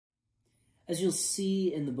As you'll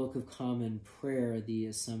see in the Book of Common Prayer, the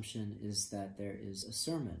assumption is that there is a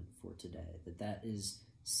sermon for today, that is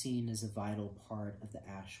seen as a vital part of the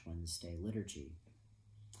Ash Wednesday liturgy.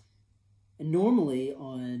 And normally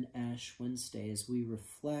on Ash Wednesday, as we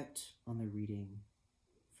reflect on the reading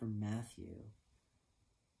from Matthew,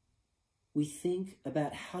 we think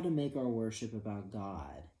about how to make our worship about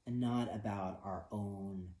God and not about our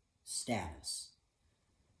own status.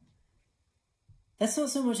 That's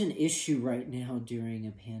not so much an issue right now during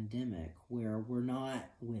a pandemic where we're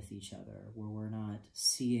not with each other, where we're not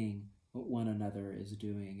seeing what one another is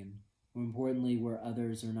doing, and more importantly, where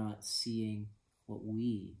others are not seeing what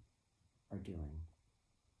we are doing.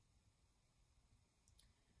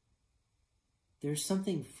 There's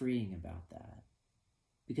something freeing about that,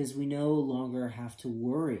 because we no longer have to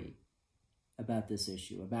worry about this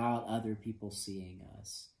issue, about other people seeing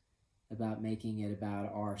us, about making it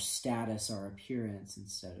about our status, our appearance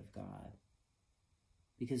instead of God.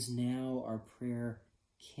 Because now our prayer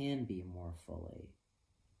can be more fully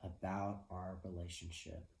about our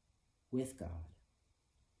relationship with God.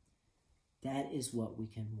 That is what we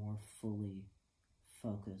can more fully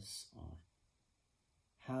focus on.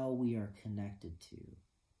 How we are connected to,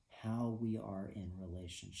 how we are in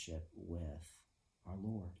relationship with our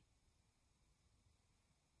Lord.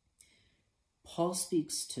 Paul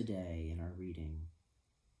speaks today in our reading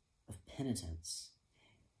of penitence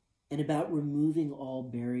and about removing all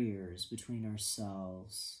barriers between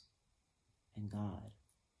ourselves and God.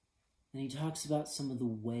 And he talks about some of the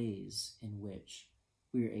ways in which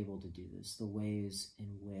we are able to do this, the ways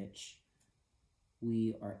in which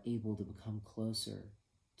we are able to become closer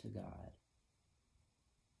to God.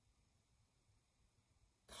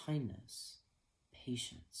 Kindness,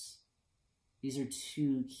 patience. These are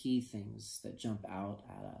two key things that jump out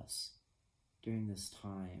at us during this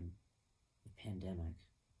time of pandemic.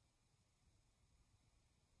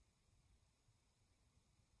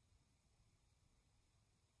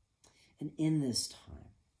 And in this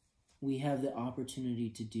time, we have the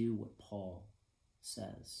opportunity to do what Paul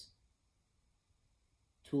says,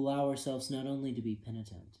 to allow ourselves not only to be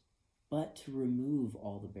penitent, but to remove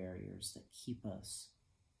all the barriers that keep us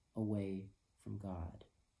away from God.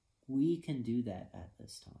 We can do that at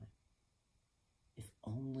this time, if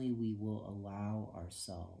only we will allow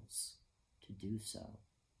ourselves to do so.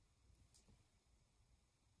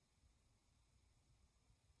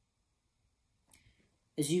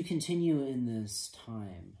 As you continue in this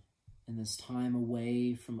time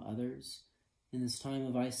away from others, in this time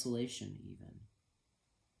of isolation even,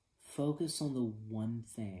 focus on the one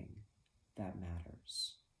thing that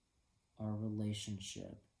matters, our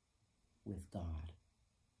relationship with God.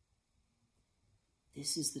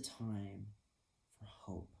 This is the time for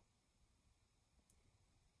hope.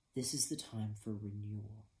 This is the time for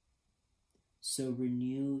renewal. So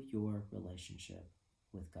renew your relationship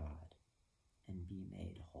with God and be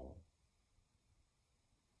made whole.